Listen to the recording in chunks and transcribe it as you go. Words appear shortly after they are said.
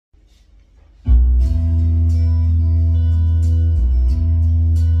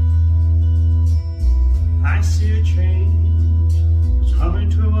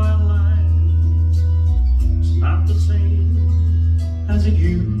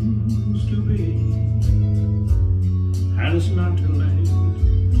used to be. And it's not too late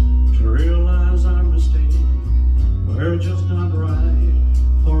to realize our mistake. We're just not right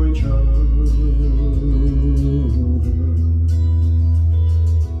for each other.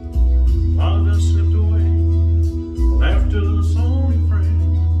 Love has slipped away, left us only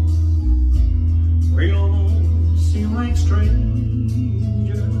friends. We almost seem like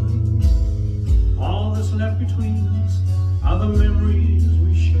strangers. All that's left between us are the memories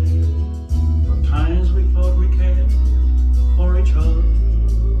we shared, the times we thought we cared for each other.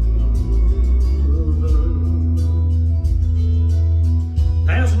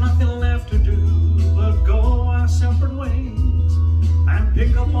 There's nothing left to do but go our separate ways and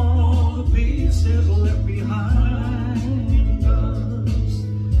pick up all the pieces left behind us.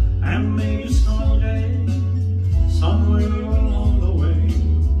 And maybe someday, somewhere along the way,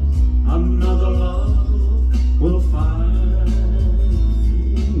 another love will find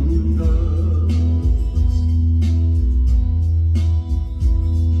us.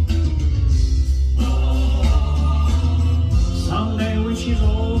 Someday when she's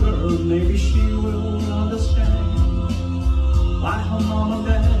older, maybe she will understand why her mom and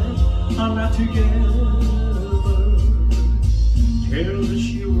dad are not together. Tears that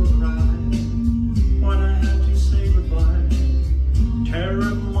she will cry when I have to say goodbye tear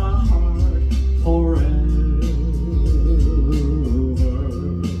up my heart forever.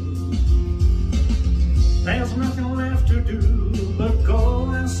 There's nothing left to do but go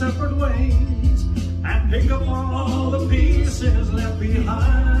our separate ways and pick up all the pieces left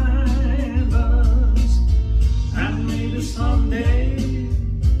behind us. And maybe someday,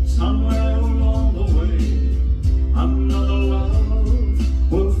 somewhere along the way, I'm not